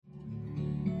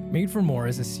Made for More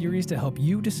is a series to help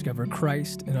you discover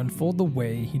Christ and unfold the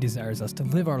way He desires us to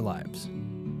live our lives.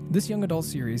 This young adult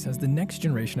series has the next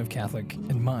generation of Catholic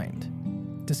in mind,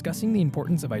 discussing the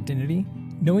importance of identity,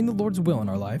 knowing the Lord's will in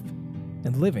our life,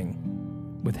 and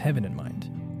living with heaven in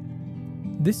mind.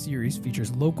 This series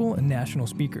features local and national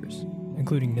speakers,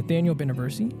 including Nathaniel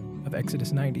Benaversi of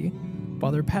Exodus 90,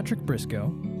 Father Patrick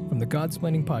Briscoe from the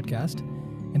Godsplaining podcast,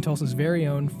 and Tulsa's very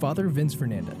own Father Vince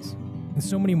Fernandez, and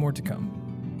so many more to come.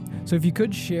 So if you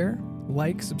could share,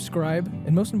 like, subscribe,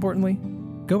 and most importantly,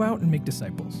 go out and make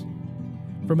disciples.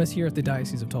 From us here at the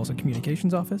Diocese of Tulsa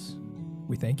Communications Office,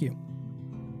 we thank you.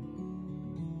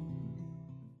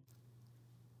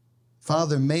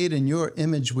 Father, made in your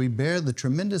image, we bear the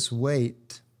tremendous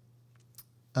weight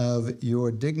of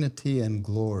your dignity and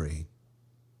glory.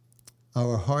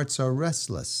 Our hearts are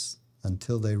restless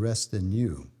until they rest in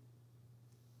you.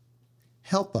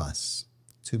 Help us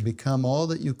to become all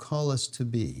that you call us to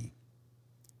be.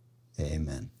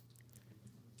 Amen.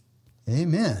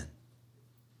 Amen.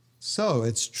 So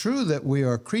it's true that we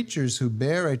are creatures who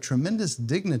bear a tremendous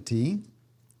dignity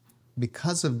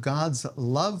because of God's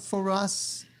love for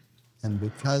us and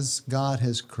because God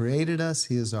has created us.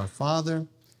 He is our Father.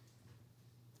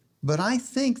 But I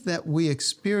think that we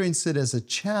experience it as a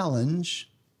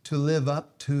challenge to live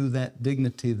up to that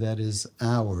dignity that is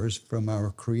ours from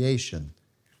our creation.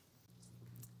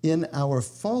 In our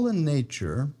fallen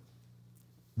nature,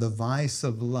 the vice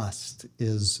of lust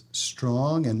is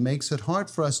strong and makes it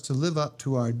hard for us to live up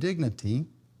to our dignity.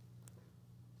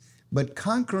 But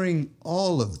conquering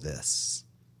all of this,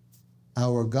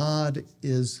 our God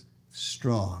is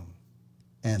strong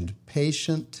and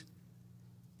patient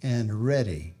and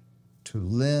ready to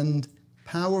lend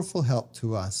powerful help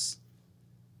to us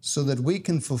so that we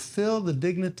can fulfill the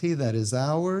dignity that is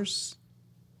ours.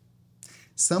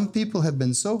 Some people have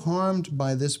been so harmed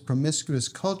by this promiscuous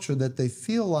culture that they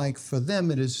feel like for them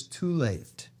it is too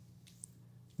late.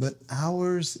 But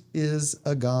ours is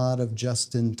a God of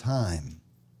just in time.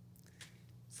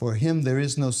 For Him there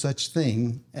is no such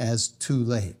thing as too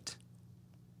late.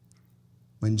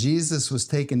 When Jesus was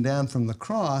taken down from the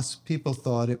cross, people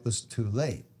thought it was too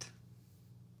late.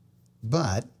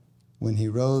 But when He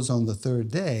rose on the third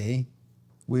day,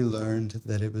 we learned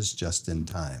that it was just in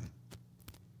time.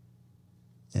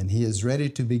 And He is ready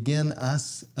to begin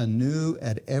us anew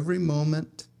at every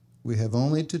moment. We have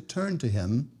only to turn to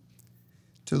Him,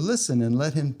 to listen and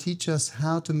let Him teach us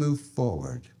how to move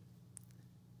forward,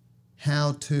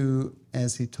 how to,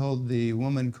 as He told the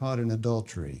woman caught in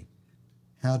adultery,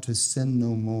 how to sin no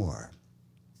more.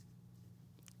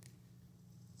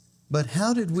 But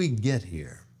how did we get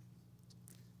here?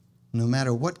 No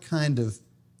matter what kind of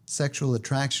sexual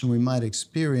attraction we might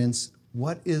experience,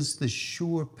 what is the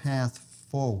sure path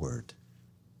forward?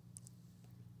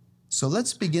 So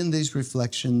let's begin these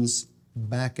reflections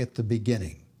back at the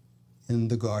beginning, in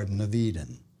the Garden of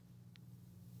Eden.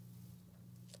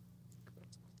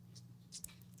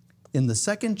 In the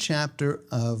second chapter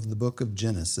of the book of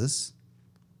Genesis,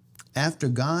 after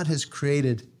God has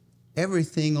created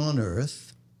everything on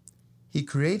earth, He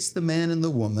creates the man and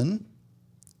the woman,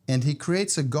 and He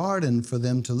creates a garden for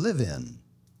them to live in.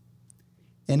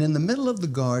 And in the middle of the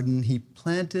garden, He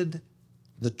planted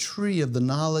the tree of the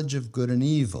knowledge of good and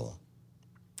evil.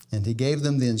 And He gave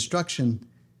them the instruction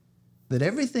that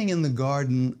everything in the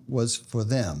garden was for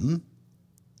them,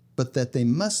 but that they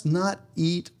must not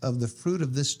eat of the fruit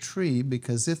of this tree,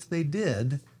 because if they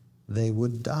did, they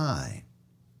would die.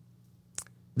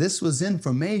 This was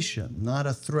information, not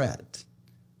a threat.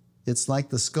 It's like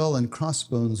the skull and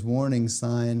crossbones warning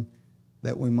sign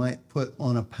that we might put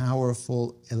on a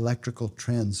powerful electrical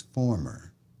transformer.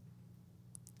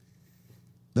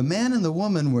 The man and the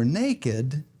woman were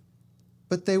naked,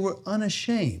 but they were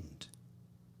unashamed,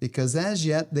 because as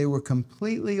yet they were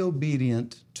completely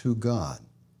obedient to God.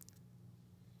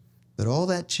 But all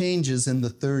that changes in the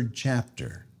third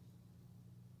chapter.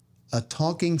 A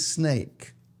talking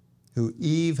snake, who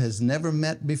Eve has never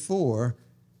met before,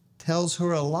 tells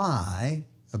her a lie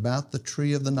about the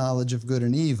tree of the knowledge of good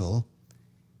and evil,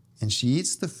 and she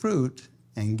eats the fruit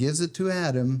and gives it to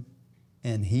Adam,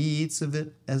 and he eats of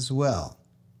it as well.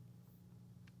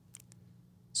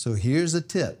 So here's a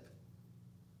tip.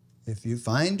 If you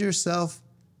find yourself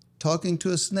talking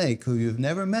to a snake who you've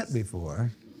never met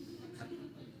before,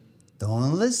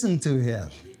 don't listen to him,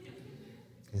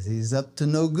 because he's up to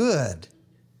no good.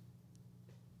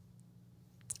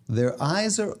 Their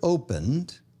eyes are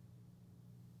opened.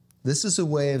 This is a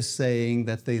way of saying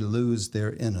that they lose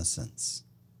their innocence.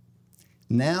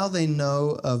 Now they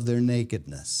know of their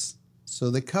nakedness. So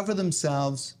they cover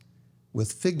themselves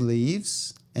with fig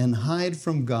leaves and hide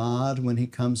from God when he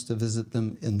comes to visit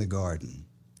them in the garden.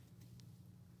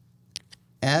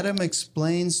 Adam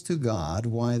explains to God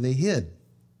why they hid.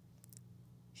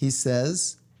 He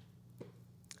says,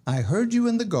 I heard you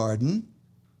in the garden,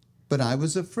 but I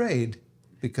was afraid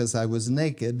because I was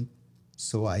naked,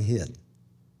 so I hid.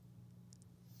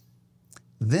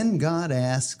 Then God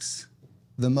asks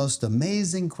the most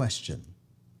amazing question.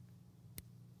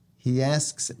 He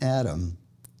asks Adam,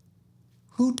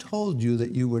 who told you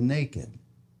that you were naked?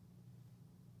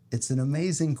 It's an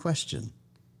amazing question.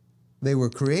 They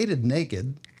were created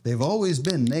naked. They've always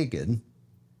been naked,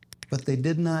 but they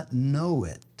did not know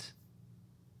it.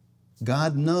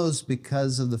 God knows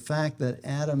because of the fact that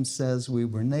Adam says we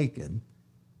were naked.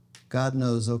 God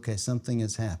knows, okay, something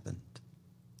has happened.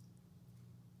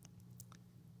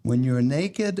 When you're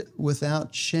naked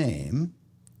without shame,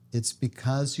 it's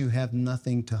because you have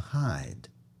nothing to hide.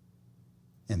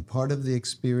 And part of the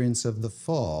experience of the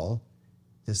fall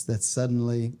is that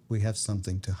suddenly we have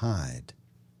something to hide.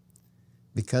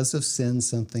 Because of sin,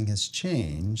 something has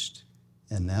changed,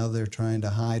 and now they're trying to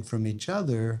hide from each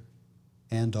other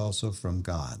and also from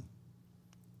God.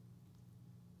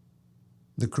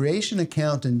 The creation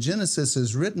account in Genesis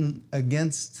is written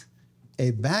against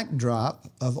a backdrop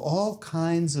of all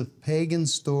kinds of pagan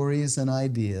stories and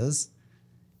ideas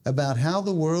about how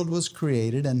the world was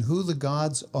created and who the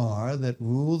gods are that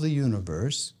rule the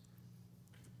universe.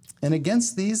 And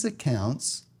against these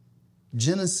accounts,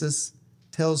 Genesis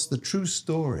tells the true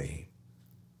story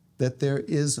that there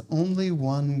is only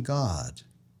one God.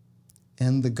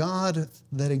 And the God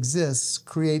that exists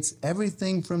creates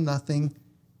everything from nothing,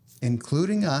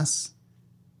 including us,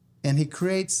 and he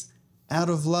creates out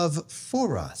of love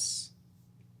for us.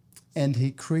 And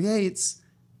he creates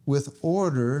with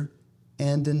order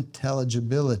and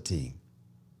intelligibility.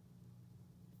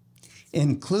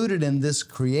 Included in this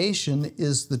creation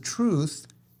is the truth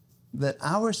that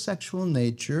our sexual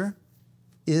nature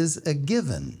is a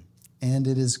given, and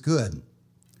it is good.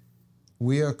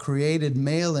 We are created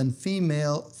male and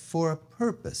female for a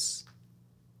purpose,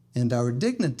 and our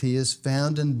dignity is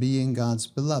found in being God's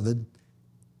beloved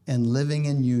and living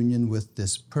in union with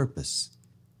this purpose.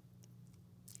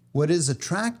 What is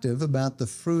attractive about the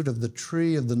fruit of the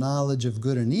tree of the knowledge of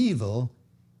good and evil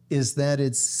is that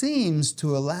it seems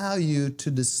to allow you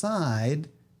to decide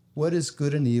what is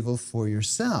good and evil for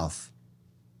yourself.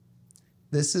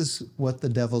 This is what the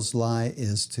devil's lie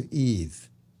is to Eve.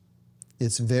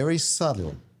 It's very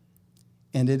subtle,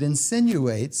 and it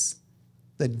insinuates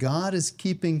that God is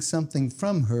keeping something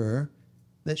from her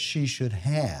that she should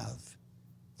have,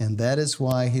 and that is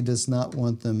why he does not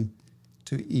want them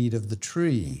to eat of the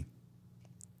tree.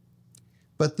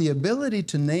 But the ability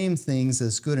to name things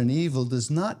as good and evil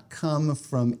does not come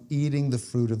from eating the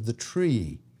fruit of the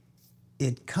tree.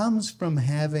 It comes from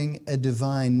having a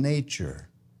divine nature,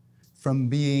 from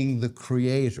being the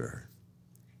creator.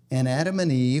 And Adam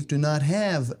and Eve do not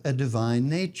have a divine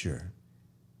nature.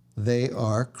 They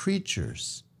are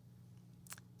creatures.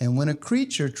 And when a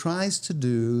creature tries to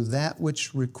do that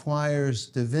which requires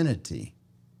divinity,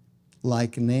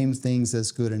 like name things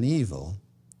as good and evil,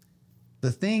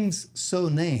 the things so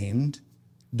named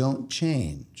don't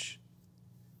change.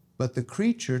 But the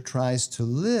creature tries to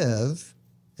live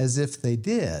as if they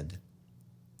did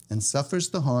and suffers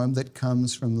the harm that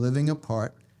comes from living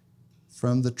apart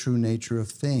from the true nature of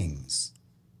things.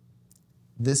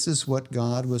 This is what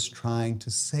God was trying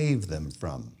to save them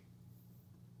from.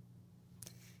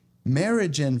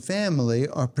 Marriage and family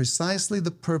are precisely the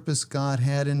purpose God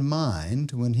had in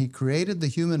mind when he created the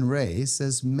human race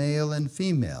as male and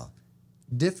female,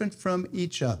 different from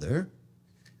each other,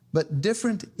 but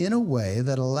different in a way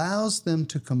that allows them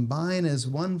to combine as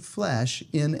one flesh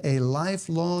in a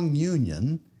lifelong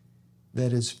union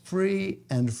that is free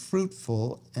and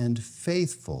fruitful and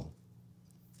faithful.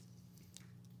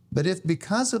 But if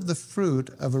because of the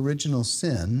fruit of original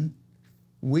sin,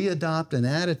 we adopt an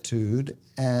attitude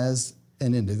as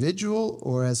an individual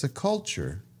or as a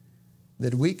culture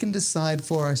that we can decide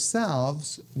for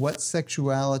ourselves what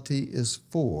sexuality is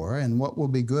for and what will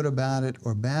be good about it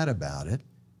or bad about it,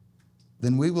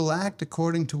 then we will act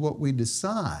according to what we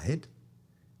decide,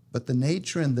 but the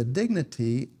nature and the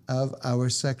dignity of our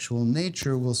sexual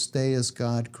nature will stay as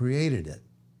God created it.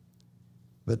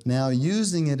 But now,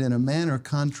 using it in a manner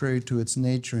contrary to its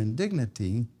nature and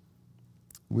dignity,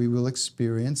 we will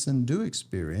experience and do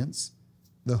experience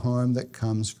the harm that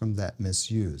comes from that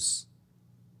misuse.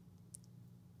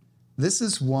 This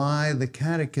is why the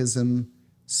Catechism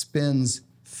spends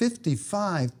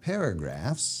 55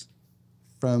 paragraphs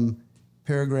from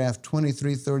paragraph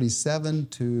 2337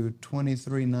 to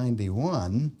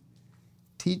 2391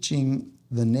 teaching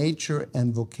the nature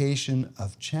and vocation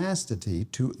of chastity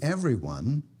to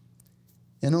everyone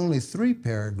in only 3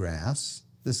 paragraphs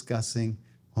discussing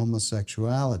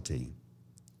homosexuality.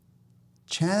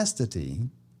 Chastity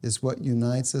is what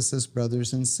unites us as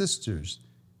brothers and sisters,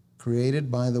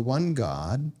 created by the one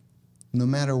God, no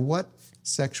matter what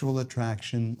sexual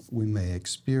attraction we may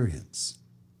experience.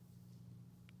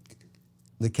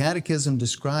 The Catechism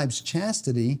describes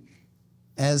chastity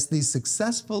as the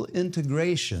successful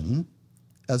integration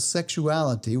of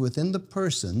sexuality within the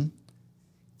person,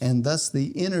 and thus the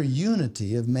inner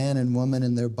unity of man and woman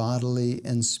in their bodily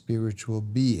and spiritual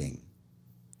being.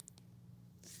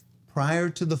 Prior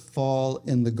to the fall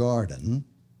in the garden,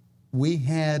 we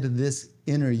had this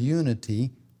inner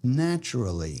unity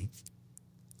naturally.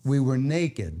 We were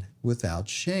naked without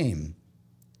shame.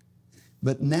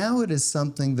 But now it is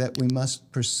something that we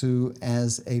must pursue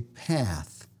as a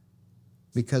path,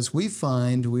 because we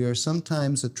find we are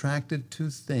sometimes attracted to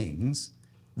things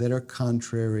that are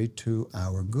contrary to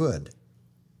our good.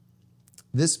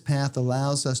 This path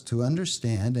allows us to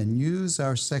understand and use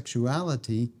our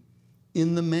sexuality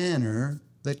in the manner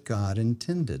that God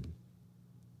intended.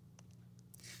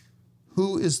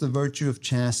 Who is the virtue of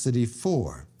chastity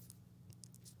for?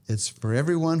 It's for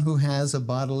everyone who has a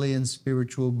bodily and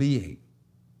spiritual being.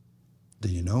 Do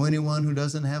you know anyone who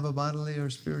doesn't have a bodily or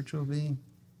spiritual being?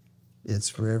 It's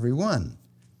for everyone.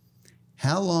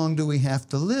 How long do we have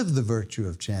to live the virtue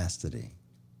of chastity?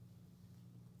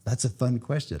 That's a fun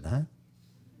question, huh?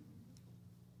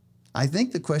 I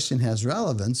think the question has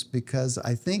relevance because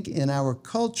I think in our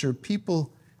culture,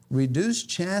 people reduce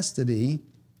chastity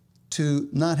to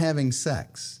not having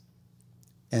sex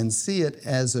and see it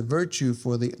as a virtue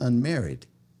for the unmarried.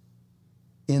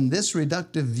 In this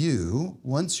reductive view,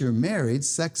 once you're married,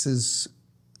 sex is,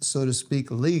 so to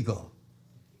speak, legal.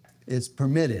 It's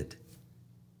permitted,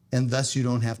 and thus you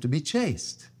don't have to be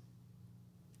chaste.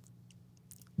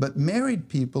 But married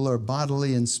people are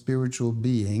bodily and spiritual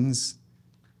beings,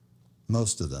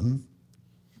 most of them,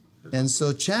 and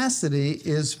so chastity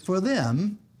is for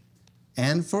them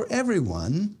and for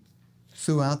everyone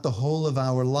throughout the whole of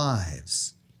our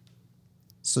lives.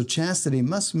 So chastity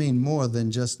must mean more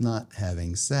than just not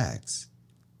having sex.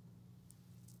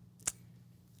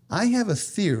 I have a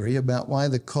theory about why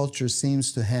the culture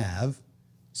seems to have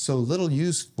so little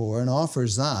use for and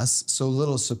offers us so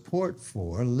little support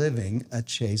for living a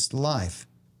chaste life.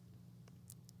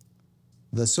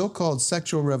 The so-called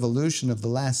sexual revolution of the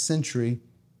last century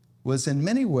was in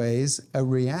many ways a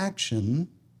reaction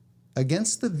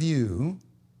against the view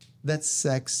that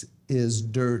sex is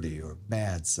dirty or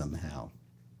bad somehow.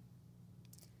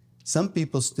 Some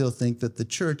people still think that the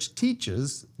church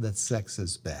teaches that sex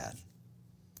is bad.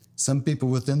 Some people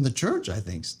within the church, I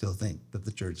think, still think that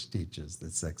the church teaches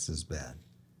that sex is bad.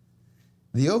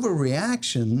 The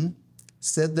overreaction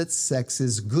said that sex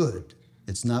is good.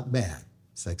 It's not bad.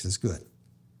 Sex is good.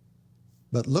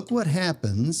 But look what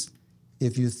happens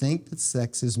if you think that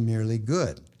sex is merely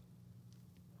good.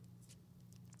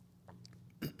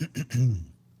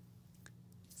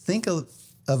 Think of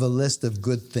a list of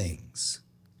good things.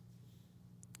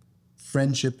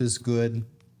 Friendship is good.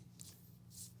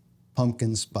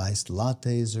 Pumpkin spiced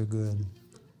lattes are good.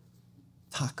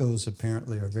 Tacos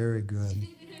apparently are very good.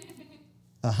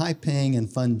 A high-paying and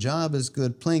fun job is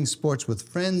good. Playing sports with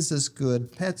friends is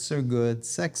good. Pets are good.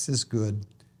 Sex is good.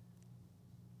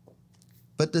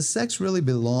 But does sex really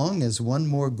belong as one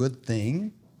more good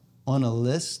thing on a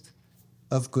list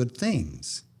of good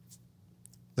things?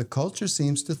 The culture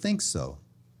seems to think so.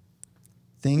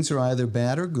 Things are either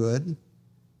bad or good.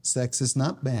 Sex is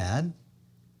not bad,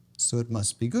 so it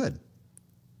must be good.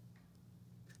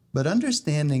 But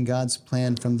understanding God's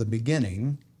plan from the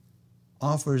beginning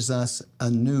offers us a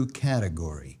new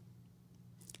category.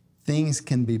 Things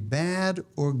can be bad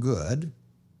or good,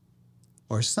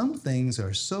 or some things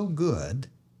are so good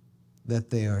that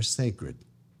they are sacred.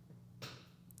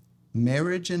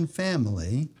 Marriage and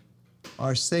family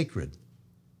are sacred,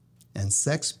 and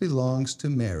sex belongs to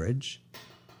marriage,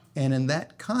 and in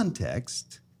that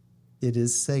context, it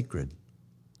is sacred.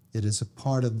 It is a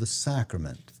part of the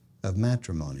sacrament of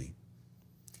matrimony.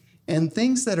 And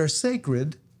things that are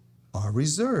sacred are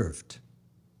reserved.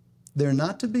 They're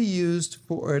not to be used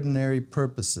for ordinary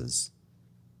purposes,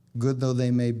 good though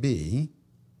they may be,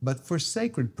 but for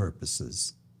sacred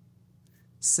purposes.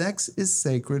 Sex is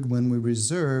sacred when we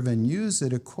reserve and use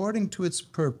it according to its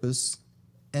purpose,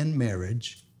 and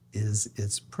marriage is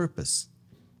its purpose.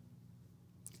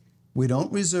 We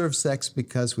don't reserve sex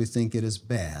because we think it is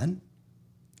bad.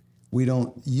 We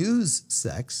don't use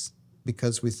sex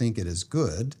because we think it is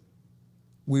good.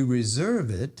 We reserve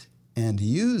it and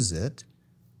use it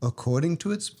according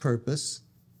to its purpose,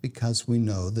 because we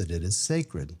know that it is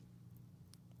sacred.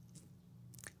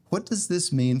 What does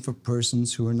this mean for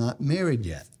persons who are not married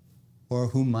yet, or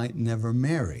who might never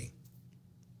marry?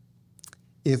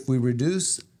 If we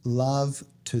reduce love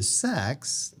to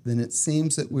sex, then it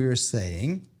seems that we are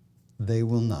saying they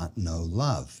will not know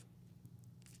love.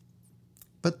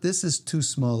 But this is too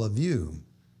small a view.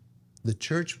 The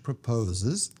Church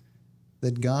proposes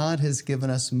that God has given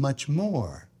us much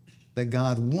more, that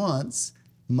God wants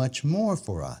much more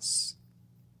for us.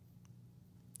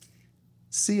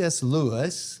 C.S.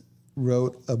 Lewis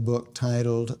wrote a book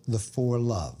titled The Four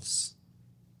Loves.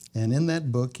 And in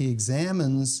that book, he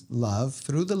examines love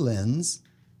through the lens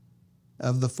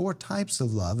of the four types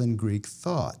of love in Greek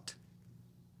thought.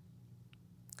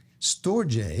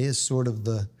 Storge is sort of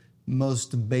the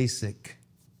most basic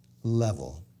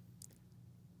level.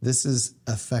 This is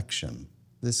affection.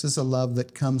 This is a love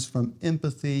that comes from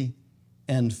empathy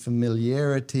and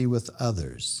familiarity with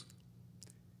others.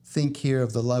 Think here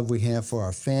of the love we have for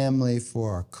our family,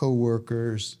 for our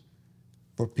co-workers,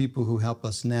 for people who help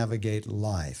us navigate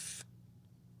life.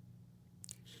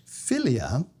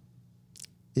 Philia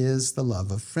is the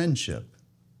love of friendship.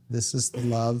 This is the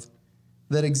love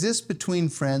that exists between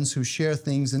friends who share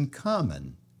things in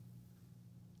common.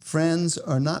 Friends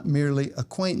are not merely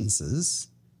acquaintances,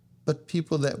 but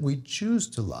people that we choose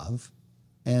to love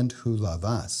and who love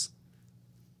us.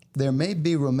 There may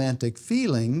be romantic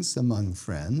feelings among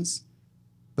friends,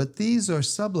 but these are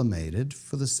sublimated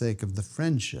for the sake of the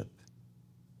friendship.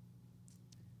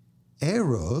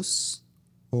 Eros,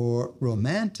 or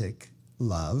romantic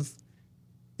love,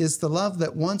 is the love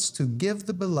that wants to give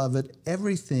the beloved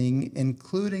everything,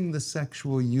 including the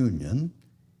sexual union,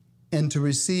 and to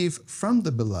receive from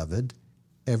the beloved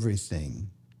everything.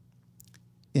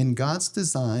 In God's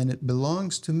design, it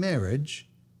belongs to marriage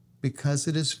because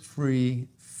it is free,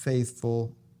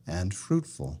 faithful, and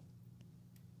fruitful.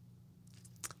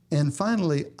 And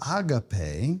finally,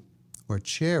 agape, or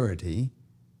charity,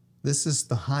 this is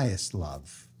the highest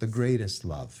love, the greatest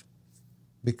love,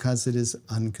 because it is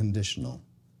unconditional.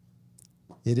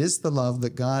 It is the love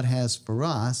that God has for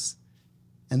us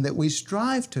and that we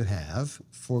strive to have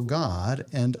for God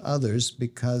and others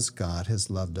because God has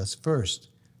loved us first.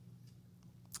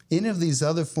 Any of these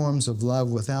other forms of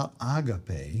love without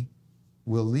agape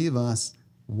will leave us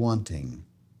wanting.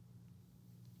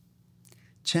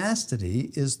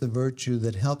 Chastity is the virtue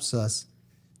that helps us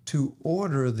to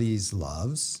order these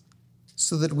loves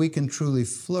so that we can truly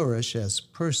flourish as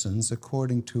persons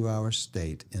according to our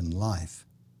state in life.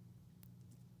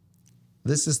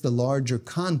 This is the larger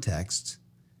context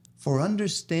for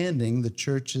understanding the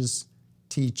Church's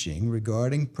teaching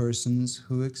regarding persons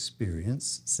who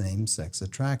experience same-sex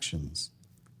attractions.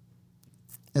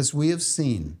 As we have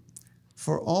seen,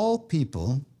 for all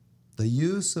people, the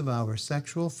use of our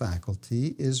sexual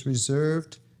faculty is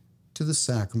reserved to the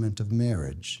sacrament of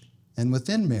marriage. And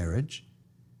within marriage,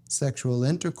 sexual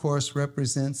intercourse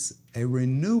represents a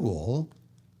renewal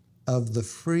of the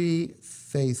free,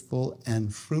 faithful,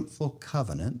 and fruitful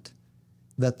covenant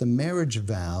that the marriage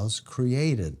vows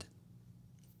created.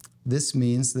 This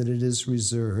means that it is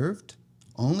reserved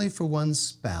only for one's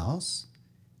spouse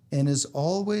and is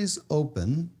always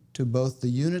open to both the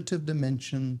unitive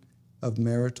dimension of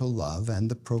marital love and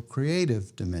the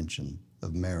procreative dimension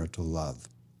of marital love.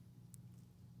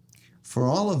 For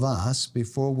all of us,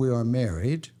 before we are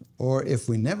married, or if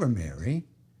we never marry,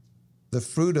 the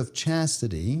fruit of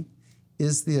chastity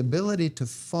is the ability to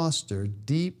foster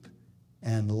deep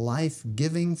and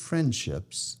life-giving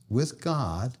friendships with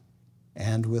God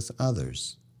and with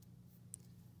others.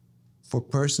 For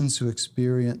persons who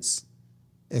experience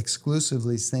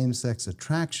exclusively same-sex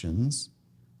attractions,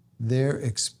 their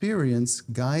experience,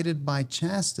 guided by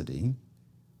chastity,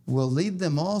 will lead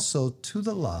them also to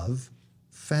the love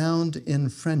found in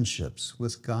friendships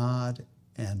with God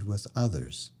and with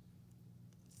others.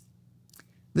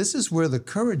 This is where the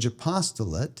Courage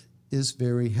Apostolate is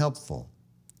very helpful.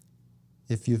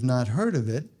 If you've not heard of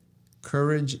it,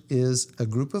 Courage is a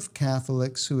group of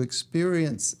Catholics who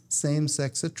experience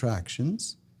same-sex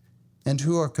attractions and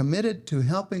who are committed to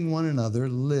helping one another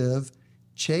live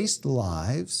chaste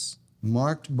lives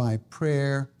marked by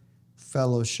prayer,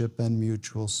 fellowship, and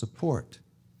mutual support.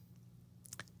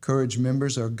 Courage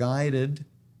members are guided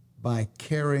by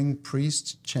caring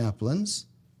priest chaplains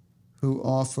who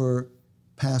offer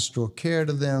pastoral care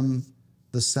to them,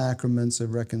 the sacraments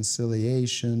of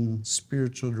reconciliation,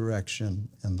 spiritual direction,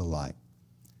 and the like.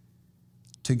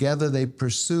 Together, they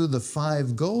pursue the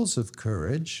 5 goals of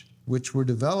courage, which were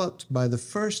developed by the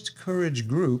first Courage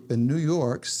group in New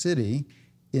York City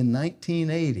in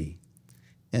 1980.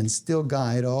 and still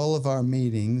guide all of our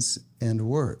meetings and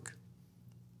work.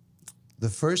 The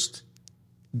first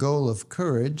goal of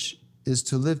courage is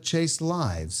to live chaste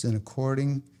lives in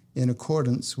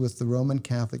accordance with the Roman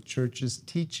Catholic Church's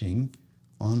teaching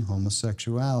on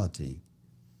homosexuality.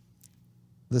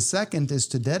 The second is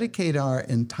to dedicate our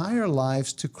entire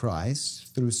lives to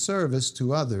Christ through service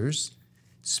to others,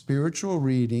 spiritual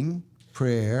reading,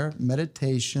 prayer,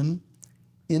 meditation,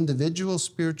 individual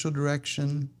spiritual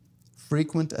direction,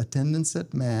 frequent attendance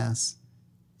at Mass,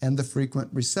 and the frequent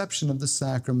reception of the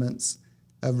sacraments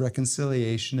of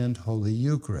reconciliation and Holy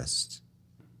Eucharist.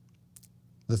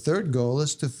 The third goal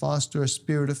is to foster a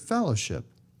spirit of fellowship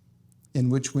in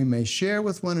which we may share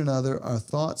with one another our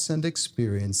thoughts and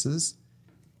experiences,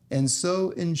 and so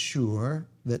ensure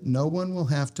that no one will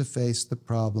have to face the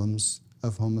problems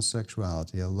of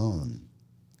homosexuality alone.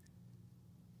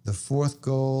 The fourth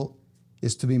goal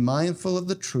is to be mindful of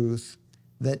the truth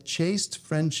that chaste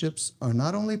friendships are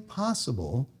not only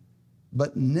possible,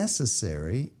 but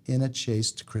necessary in a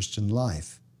chaste Christian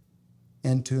life,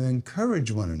 and to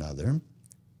encourage one another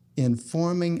in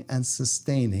forming and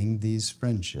sustaining these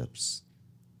friendships.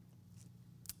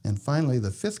 And finally,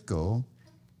 the fifth goal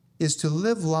is to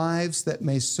live lives that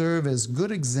may serve as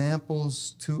good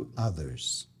examples to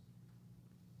others.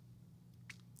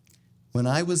 When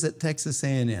I was at Texas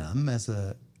A&M as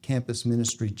a campus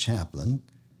ministry chaplain,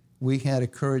 we had a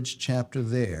Courage chapter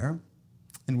there,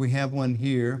 and we have one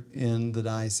here in the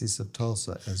Diocese of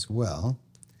Tulsa as well.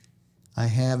 I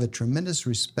have a tremendous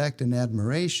respect and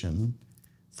admiration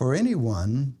for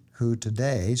anyone who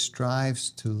today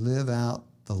strives to live out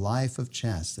the life of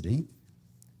chastity,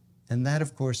 and that,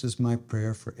 of course, is my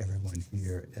prayer for everyone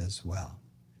here as well.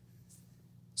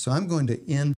 So I'm going to end